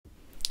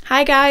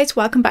Hi guys,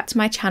 welcome back to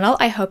my channel.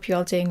 I hope you're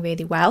all doing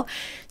really well.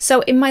 So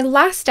in my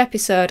last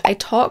episode, I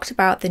talked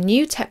about the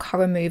new tech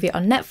horror movie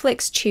on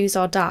Netflix, Choose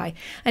or Die.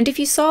 And if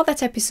you saw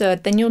that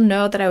episode, then you'll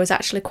know that I was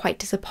actually quite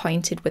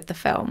disappointed with the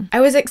film.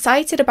 I was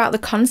excited about the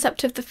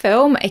concept of the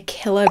film, a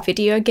killer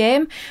video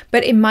game,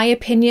 but in my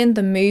opinion,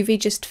 the movie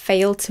just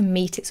failed to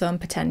meet its own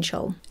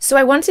potential. So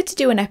I wanted to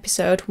do an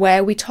episode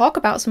where we talk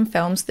about some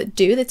films that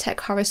do the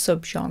tech horror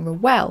subgenre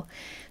well.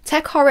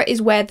 Tech horror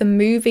is where the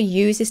movie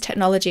uses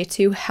technology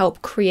to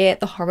help create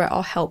the horror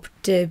or help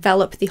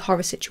develop the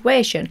horror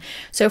situation.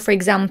 So for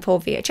example,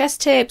 VHS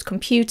tapes,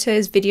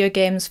 computers, video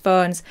games,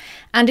 phones,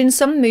 and in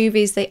some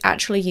movies they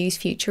actually use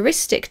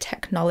futuristic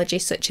technology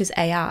such as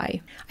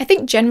AI. I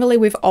think generally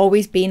we've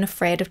always been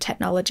afraid of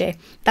technology.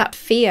 That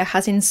fear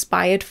has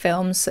inspired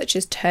films such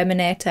as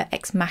Terminator,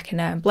 Ex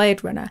Machina and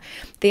Blade Runner.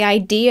 The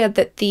idea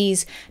that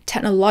these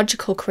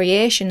technological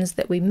creations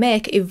that we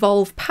make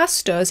evolve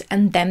past us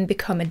and then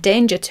become a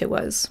danger to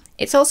us.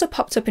 It's also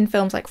popped up in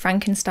films like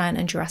Frankenstein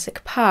and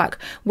Jurassic Park,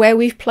 where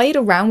we've played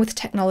around with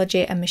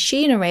technology and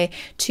machinery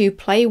to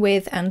play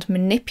with and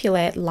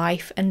manipulate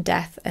life and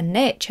death and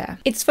nature.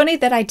 It's funny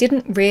that I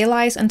didn't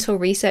realise until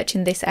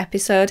researching this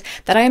episode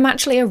that I am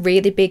actually a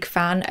really big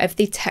fan of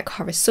the tech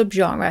horror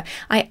subgenre.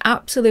 I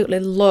absolutely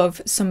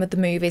love some of the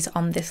movies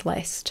on this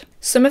list.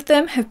 Some of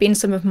them have been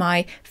some of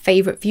my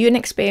favourite viewing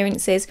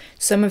experiences,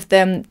 some of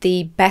them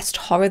the best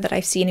horror that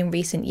I've seen in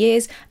recent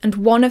years, and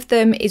one of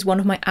them is one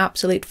of my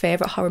absolute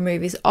favourite horror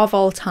movies of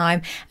all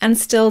time, and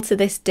still to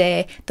this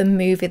day, the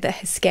movie that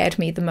has scared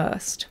me the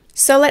most.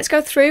 So let's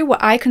go through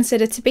what I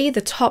consider to be the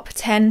top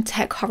 10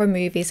 tech horror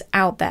movies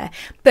out there.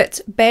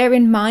 But bear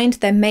in mind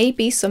there may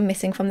be some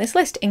missing from this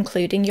list,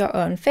 including your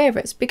own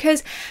favourites,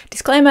 because,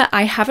 disclaimer,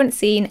 I haven't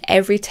seen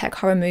every tech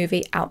horror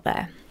movie out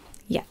there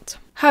yet.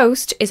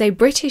 Host is a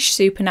British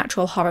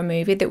supernatural horror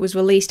movie that was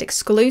released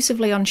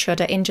exclusively on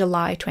Shudder in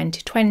July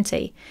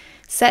 2020.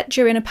 Set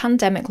during a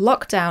pandemic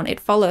lockdown, it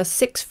follows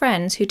 6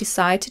 friends who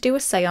decide to do a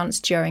seance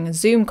during a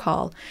Zoom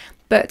call,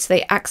 but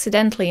they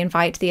accidentally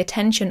invite the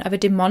attention of a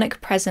demonic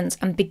presence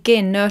and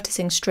begin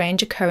noticing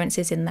strange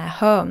occurrences in their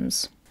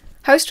homes.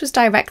 Host was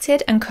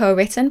directed and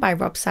co-written by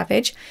Rob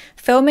Savage.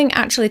 Filming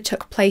actually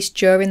took place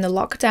during the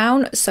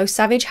lockdown, so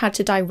Savage had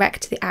to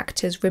direct the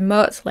actors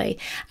remotely,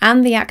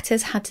 and the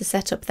actors had to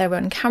set up their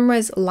own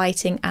cameras,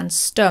 lighting and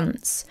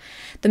stunts.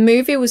 The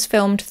movie was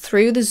filmed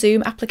through the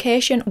Zoom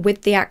application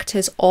with the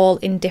actors all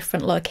in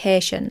different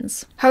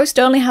locations. Host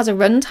only has a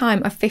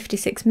runtime of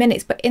 56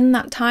 minutes, but in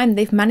that time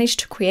they've managed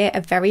to create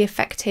a very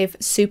effective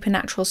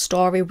supernatural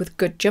story with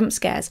good jump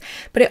scares,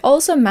 but it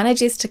also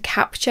manages to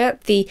capture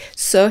the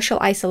social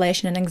isolation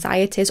and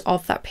anxieties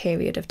of that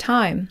period of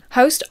time.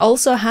 Host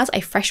also has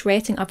a fresh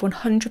rating of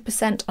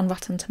 100% on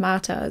Rotten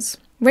Tomatoes.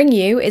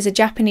 Ringu is a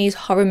Japanese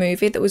horror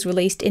movie that was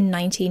released in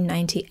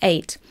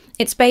 1998.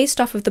 It's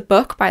based off of the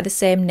book by the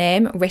same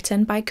name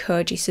written by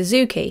Koji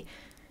Suzuki.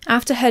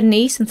 After her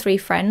niece and 3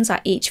 friends are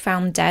each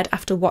found dead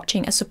after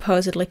watching a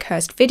supposedly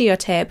cursed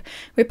videotape,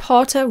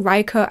 reporter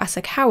Raiko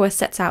Asakawa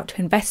sets out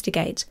to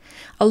investigate.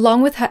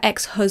 Along with her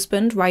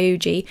ex-husband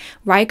Ryuji,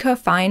 Raiko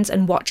finds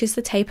and watches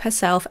the tape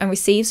herself and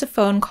receives a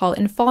phone call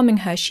informing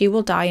her she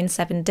will die in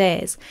 7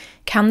 days.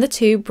 Can the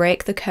two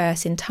break the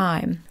curse in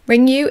time?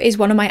 Ringu is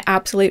one of my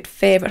absolute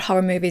favourite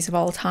horror movies of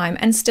all time,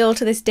 and still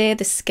to this day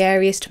the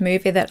scariest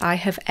movie that I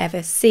have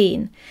ever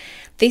seen.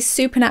 This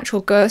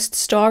supernatural ghost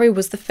story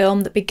was the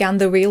film that began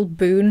the real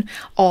boon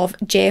of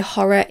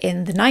J-horror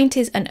in the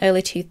 90s and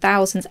early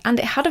 2000s, and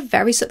it had a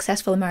very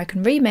successful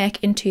American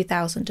remake in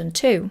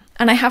 2002.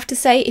 And I have to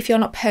say, if you're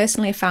not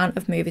personally a fan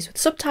of movies with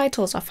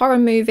subtitles or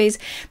foreign movies,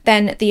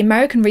 then the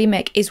American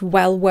remake is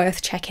well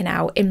worth checking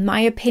out. In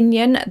my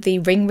opinion, the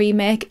Ring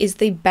remake is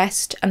the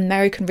best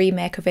American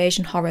remake of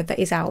Asian horror that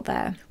is out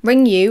there.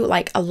 Ringu,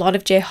 like a lot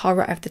of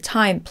J-horror of the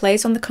time,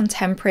 plays on the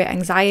contemporary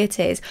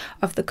anxieties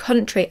of the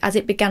country as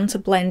it began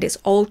to blend its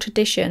old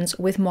traditions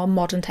with more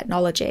modern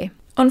technology.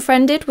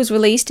 Unfriended was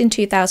released in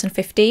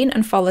 2015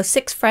 and follows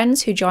 6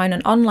 friends who join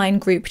an online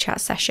group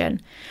chat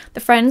session. The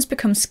friends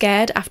become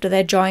scared after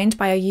they're joined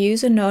by a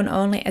user known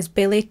only as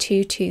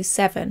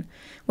Billy227.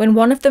 When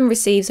one of them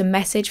receives a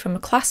message from a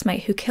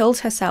classmate who killed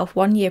herself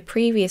 1 year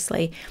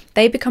previously,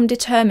 they become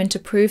determined to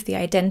prove the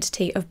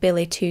identity of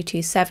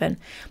Billy227,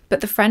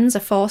 but the friends are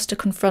forced to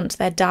confront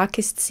their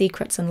darkest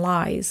secrets and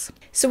lies.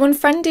 So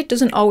Unfriended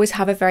doesn't always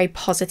have a very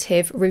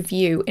positive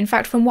review. In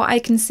fact, from what I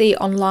can see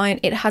online,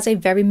 it has a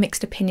very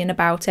mixed opinion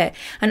about it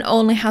and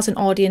only has an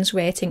audience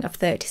rating of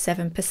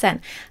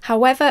 37%.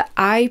 However,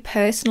 I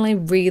personally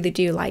really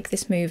do like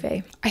this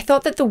movie. I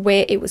thought that the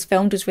way it was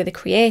filmed was really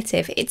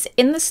creative. It's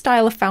in the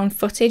style of found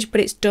footage,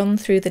 but it's done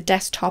through the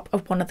desktop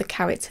of one of the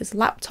characters'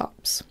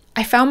 laptops.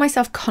 I found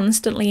myself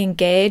constantly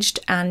engaged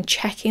and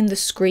checking the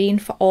screen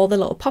for all the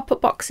little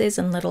pop-up boxes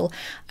and little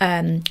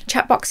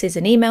chat boxes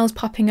and emails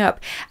popping up.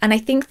 And I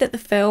think that the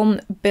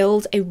film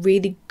builds a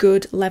really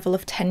good level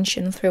of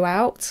tension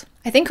throughout.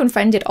 I think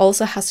Unfriended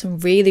also has some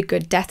really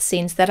good death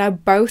scenes that are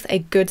both a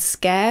good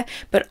scare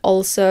but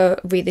also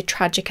really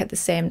tragic at the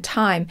same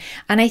time.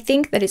 And I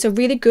think that it's a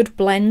really good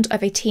blend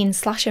of a teen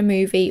slasher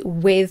movie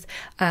with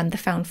the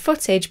found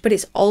footage, but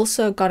it's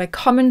also got a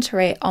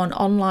commentary on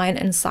online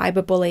and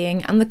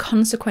cyberbullying and the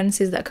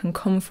consequences that can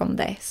come from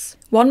this.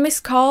 One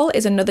Missed Call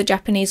is another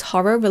Japanese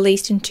horror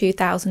released in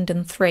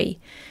 2003.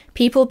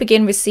 People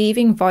begin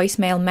receiving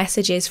voicemail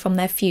messages from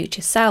their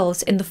future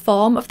selves in the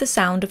form of the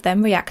sound of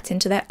them reacting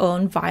to their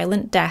own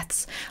violent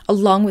deaths,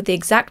 along with the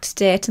exact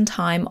date and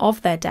time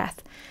of their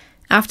death.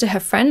 After her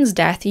friend's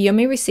death,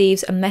 Yumi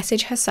receives a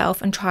message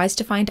herself and tries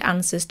to find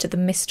answers to the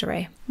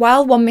mystery.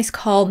 While One Missed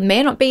Call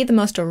may not be the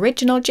most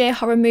original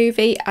J-horror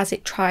movie, as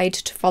it tried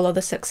to follow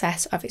the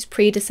success of its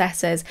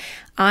predecessors,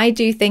 I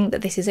do think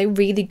that this is a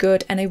really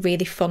good and a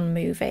really fun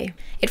movie.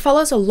 It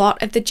follows a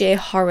lot of the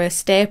J-horror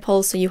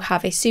staples, so you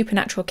have a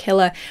supernatural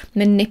killer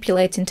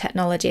manipulating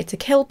technology to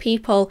kill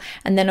people,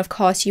 and then of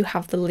course you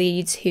have the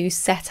leads who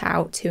set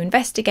out to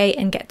investigate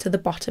and get to the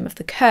bottom of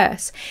the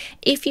curse.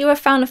 If you're a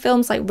fan of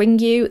films like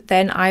Ringu,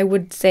 then I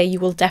would say you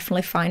will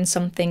definitely find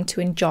something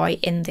to enjoy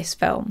in this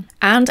film.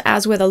 And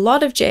as with a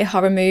lot of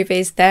J-horror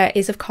movies, there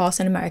is of course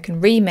an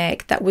American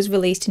remake that was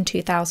released in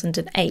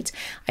 2008.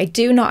 I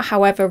do not,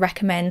 however,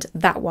 recommend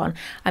that one.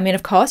 I mean,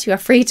 of course, you are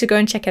free to go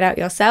and check it out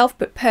yourself,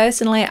 but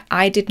personally,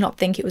 I did not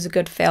think it was a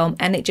good film,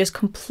 and it just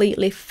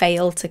completely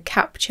failed to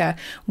capture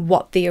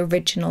what the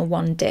original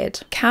one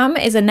did. Cam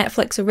is a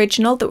Netflix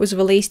original that was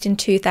released in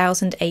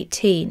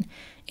 2018.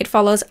 It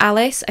follows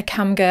Alice, a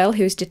cam girl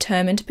who is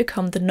determined to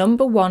become the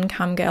 #1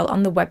 cam girl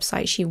on the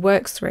website she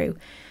works through.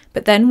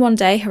 But then one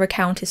day her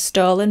account is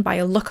stolen by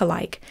a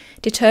lookalike.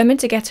 Determined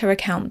to get her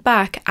account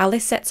back,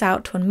 Alice sets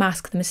out to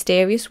unmask the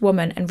mysterious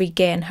woman and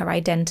regain her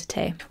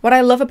identity. What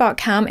I love about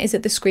Cam is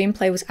that the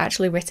screenplay was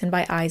actually written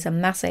by Isa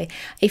Massey,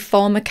 a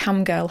former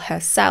cam girl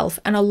herself,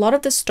 and a lot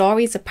of the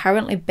story is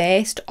apparently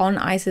based on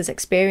Isa's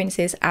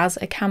experiences as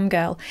a cam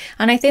girl.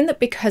 And I think that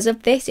because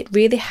of this, it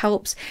really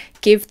helps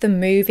give the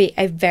movie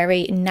a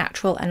very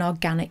natural and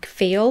organic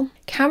feel.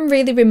 Cam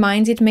really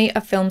reminded me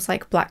of films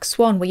like Black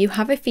Swan, where you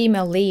have a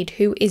female lead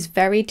who is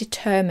very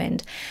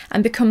determined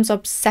and becomes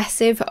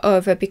obsessive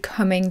over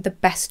becoming the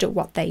best at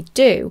what they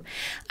do.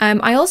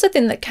 I also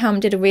think that Cam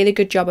did a really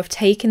good job of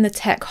taking the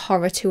tech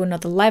horror to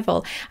another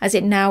level, as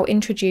it now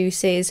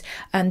introduces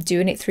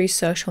doing it through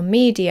social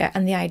media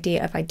and the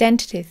idea of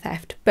identity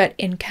theft, but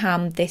in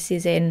Cam this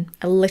is in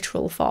a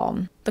literal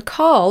form. The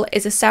Call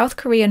is a South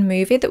Korean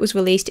movie that was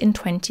released in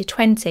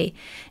 2020.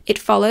 It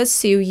follows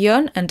Soo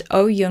Yeon and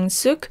Oh Young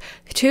Suk,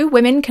 two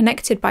women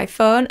connected by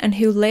phone and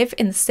who live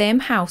in the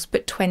same house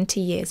but 20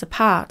 years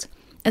apart.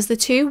 As the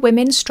two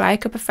women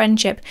strike up a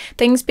friendship,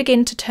 things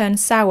begin to turn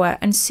sour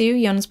and Soo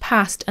Yeon's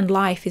past and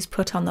life is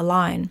put on the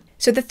line.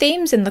 So the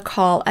themes in The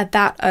Call are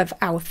that of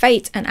our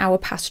fate and our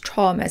past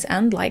traumas,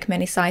 and like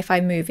many sci-fi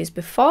movies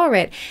before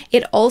it,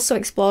 it also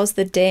explores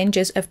the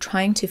dangers of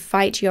trying to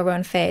fight your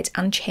own fate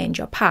and change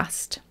your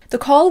past. The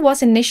Call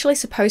was initially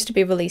supposed to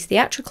be released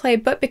theatrically,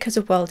 but because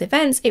of world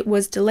events, it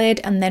was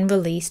delayed and then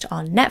released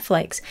on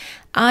Netflix.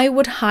 I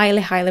would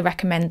highly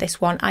recommend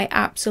this one. I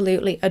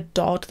absolutely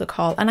adored The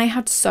Call and I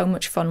had so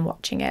much fun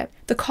watching it.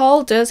 The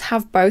Call does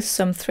have both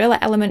some thriller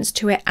elements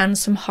to it and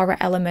some horror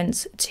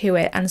elements to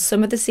it, and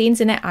some of the scenes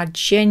in it are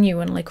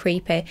genuinely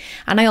creepy,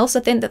 and I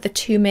also think that the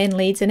two main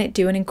leads in it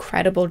do an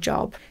incredible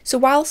job. So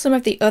while some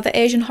of the other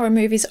Asian horror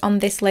movies on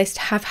this list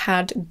have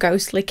had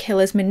ghostly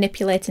killers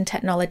manipulating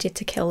technology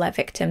to kill their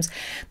victims,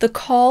 The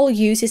Call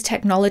uses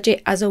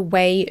technology as a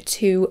way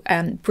to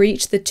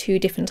breach the two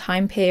different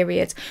time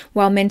periods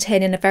while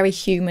maintaining a very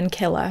human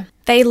killer.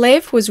 They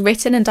Live was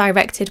written and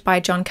directed by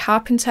John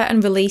Carpenter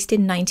and released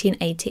in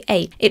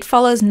 1988. It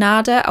follows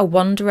Nada, a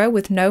wanderer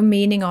with no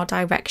meaning or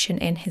direction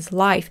in his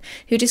life,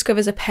 who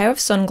discovers a pair of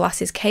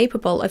sunglasses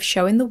capable of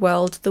showing the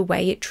world the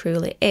way it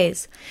truly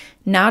is.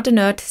 Nada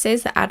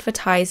notices that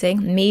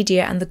advertising,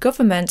 media and the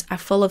government are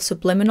full of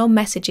subliminal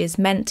messages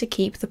meant to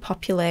keep the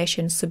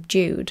population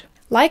subdued.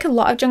 Like a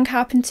lot of John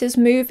Carpenter's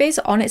movies,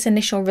 on its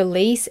initial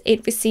release,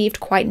 it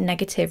received quite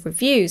negative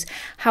reviews.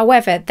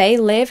 However, They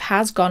Live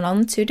has gone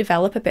on to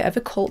develop a bit of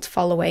a cult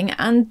following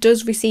and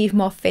does receive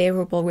more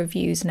favourable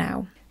reviews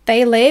now.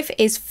 They Live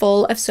is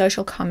full of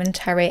social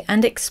commentary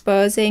and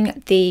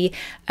exposing the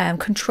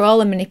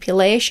control and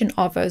manipulation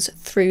of us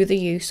through the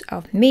use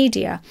of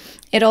media.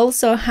 It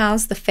also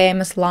has the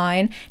famous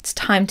line, "It's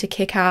time to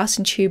kick ass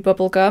and chew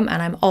bubblegum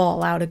and I'm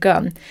all out of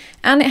gum."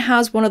 And it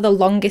has one of the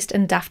longest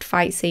and daft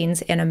fight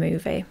scenes in a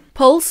movie.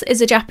 Pulse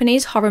is a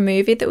Japanese horror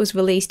movie that was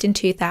released in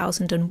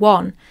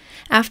 2001.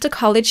 After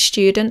college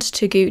student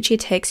Taguchi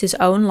takes his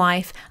own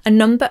life, a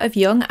number of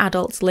young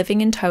adults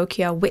living in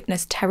Tokyo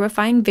witness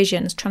terrifying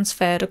visions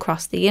transferred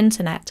across the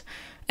internet.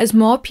 As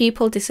more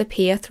people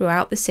disappear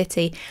throughout the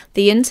city,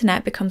 the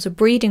internet becomes a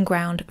breeding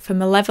ground for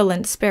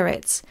malevolent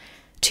spirits.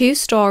 Two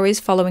stories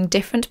following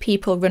different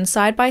people run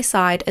side by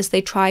side as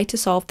they try to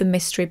solve the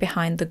mystery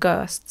behind the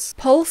ghosts.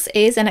 Pulse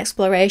is an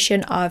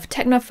exploration of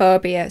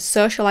technophobia,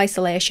 social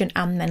isolation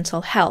and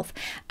mental health.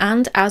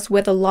 And as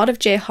with a lot of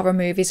J-horror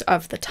movies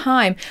of the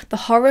time, the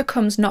horror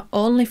comes not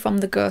only from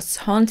the ghosts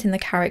haunting the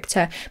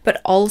character, but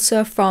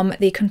also from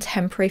the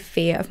contemporary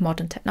fear of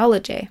modern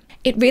technology.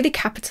 It really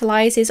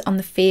capitalises on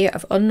the fear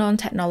of unknown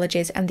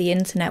technologies and the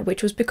internet,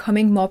 which was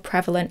becoming more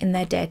prevalent in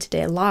their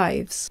day-to-day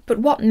lives. But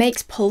what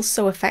makes Pulse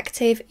so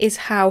effective is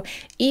how,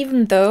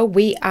 even though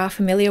we are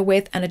familiar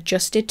with and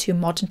adjusted to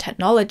modern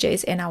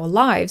technologies in our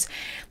lives,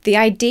 the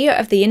idea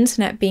of the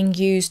internet being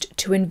used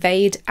to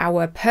invade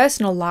our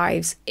personal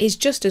lives is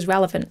just as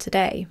relevant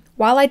today.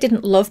 While I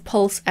didn't love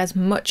Pulse as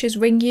much as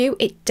Ringu,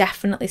 it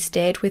definitely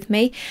stayed with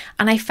me,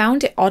 and I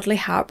found it oddly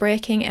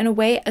heartbreaking in a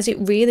way, as it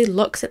really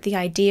looks at the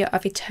idea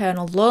of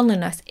eternal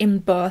loneliness in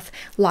both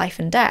life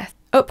and death.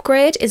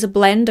 Upgrade is a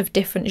blend of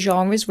different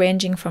genres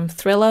ranging from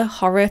thriller,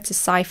 horror to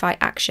sci-fi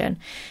action.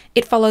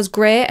 It follows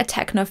Gray, a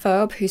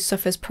technophobe who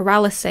suffers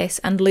paralysis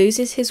and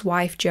loses his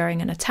wife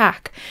during an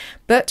attack.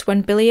 But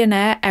when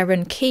billionaire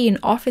Aaron Keane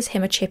offers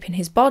him a chip in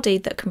his body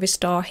that can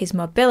restore his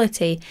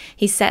mobility,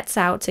 he sets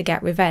out to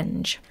get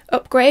revenge.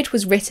 Upgrade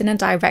was written and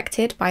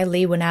directed by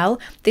Leigh Whannell.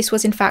 This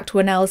was in fact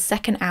Whannell's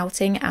second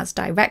outing as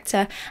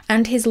director,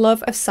 and his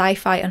love of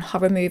sci-fi and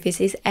horror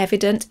movies is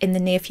evident in the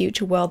near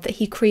future world that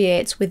he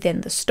creates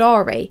within the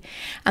story.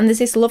 And there's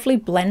this lovely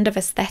blend of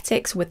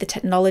aesthetics with the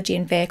technology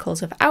and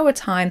vehicles of our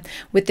time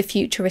with the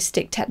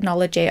futuristic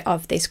technology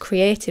of this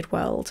created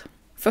world.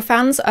 For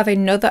fans of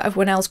another of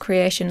Whannell's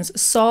creations,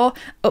 Saw,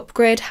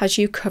 Upgrade has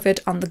you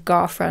covered on the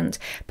gore front.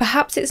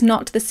 Perhaps it's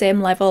not to the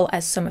same level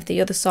as some of the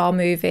other Saw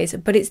movies,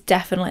 but it's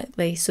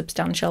definitely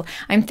substantial.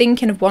 I'm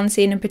thinking of one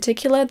scene in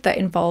particular that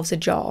involves a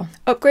jaw.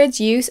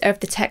 Upgrade's use of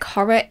the tech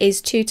horror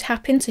is to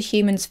tap into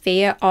humans'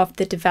 fear of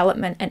the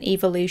development and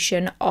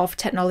evolution of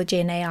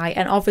technology and AI,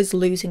 and of us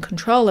losing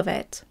control of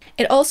it.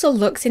 It also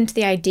looks into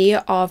the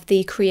idea of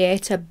the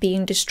creator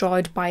being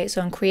destroyed by its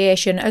own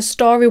creation, a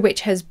story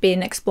which has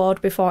been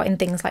explored before in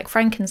things like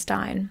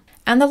Frankenstein.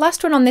 And the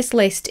last one on this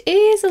list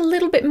is a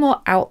little bit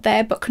more out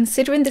there, but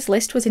considering this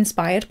list was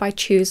inspired by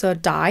Choose or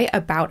Die,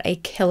 about a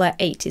killer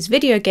 80s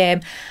video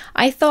game,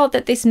 I thought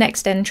that this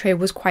next entry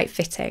was quite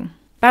fitting.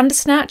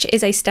 Bandersnatch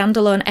is a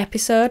standalone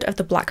episode of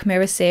the Black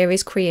Mirror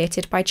series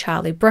created by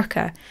Charlie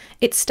Brooker.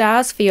 It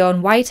stars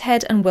Fionn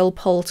Whitehead and Will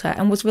Poulter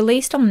and was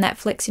released on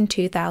Netflix in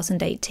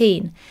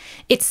 2018.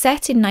 It's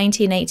set in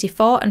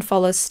 1984 and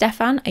follows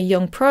Stefan, a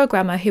young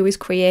programmer who is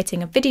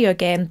creating a video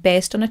game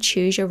based on a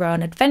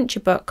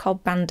choose-your-own-adventure book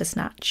called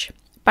Bandersnatch.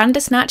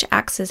 Bandersnatch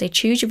acts as a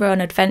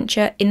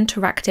choose-your-own-adventure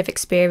interactive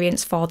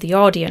experience for the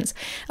audience,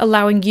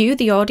 allowing you,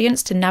 the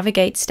audience, to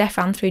navigate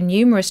Stefan through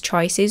numerous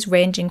choices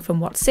ranging from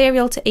what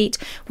cereal to eat,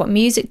 what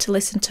music to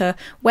listen to,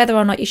 whether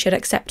or not you should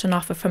accept an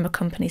offer from a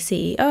company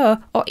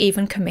CEO, or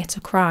even commit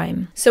a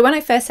crime. So when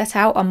I first set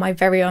out on my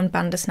very own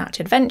Bandersnatch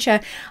adventure,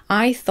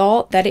 I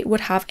thought that it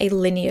would have a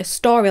linear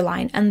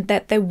storyline and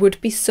that there would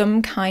be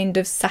some kind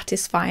of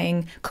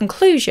satisfying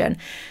conclusion.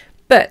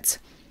 But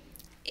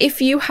if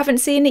you haven't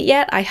seen it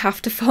yet, I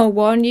have to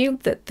forewarn you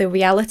that the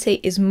reality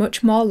is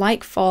much more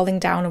like falling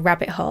down a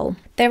rabbit hole.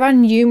 There are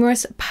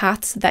numerous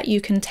paths that you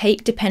can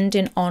take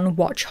depending on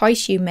what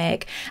choice you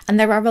make, and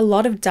there are a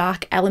lot of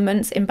dark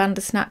elements in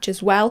Bandersnatch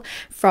as well,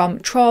 from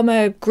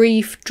trauma,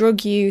 grief,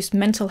 drug use,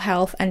 mental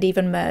health, and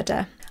even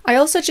murder. I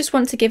also just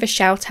want to give a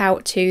shout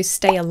out to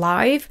Stay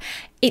Alive.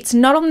 It's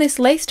not on this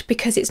list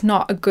because it's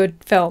not a good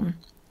film,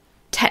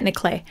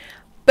 technically.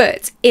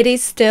 But it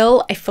is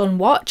still a fun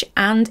watch,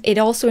 and it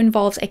also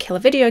involves a killer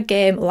video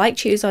game like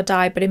Choose or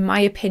Die, but in my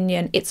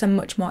opinion it's a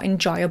much more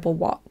enjoyable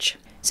watch.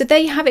 So there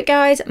you have it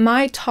guys,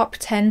 my top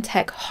 10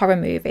 tech horror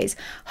movies.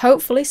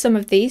 Hopefully some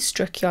of these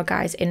struck your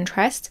guys'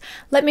 interest.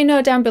 Let me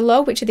know down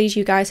below which of these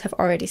you guys have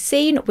already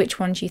seen, which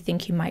ones you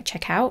think you might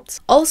check out.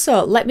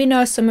 Also, let me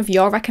know some of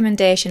your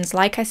recommendations.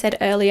 Like I said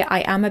earlier, I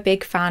am a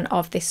big fan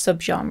of this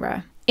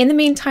subgenre. In the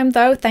meantime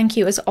though, thank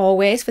you as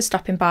always for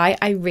stopping by,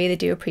 I really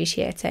do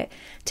appreciate it.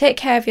 Take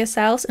care of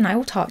yourselves and I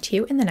will talk to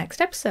you in the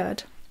next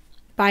episode.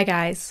 Bye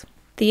guys.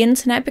 The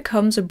internet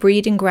becomes a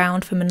breeding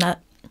ground for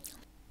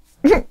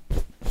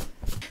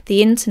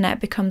The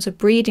internet becomes a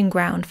breeding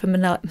ground for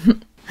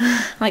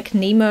like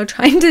Nemo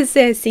trying to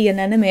say see an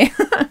enemy.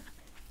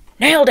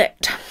 Nailed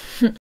it!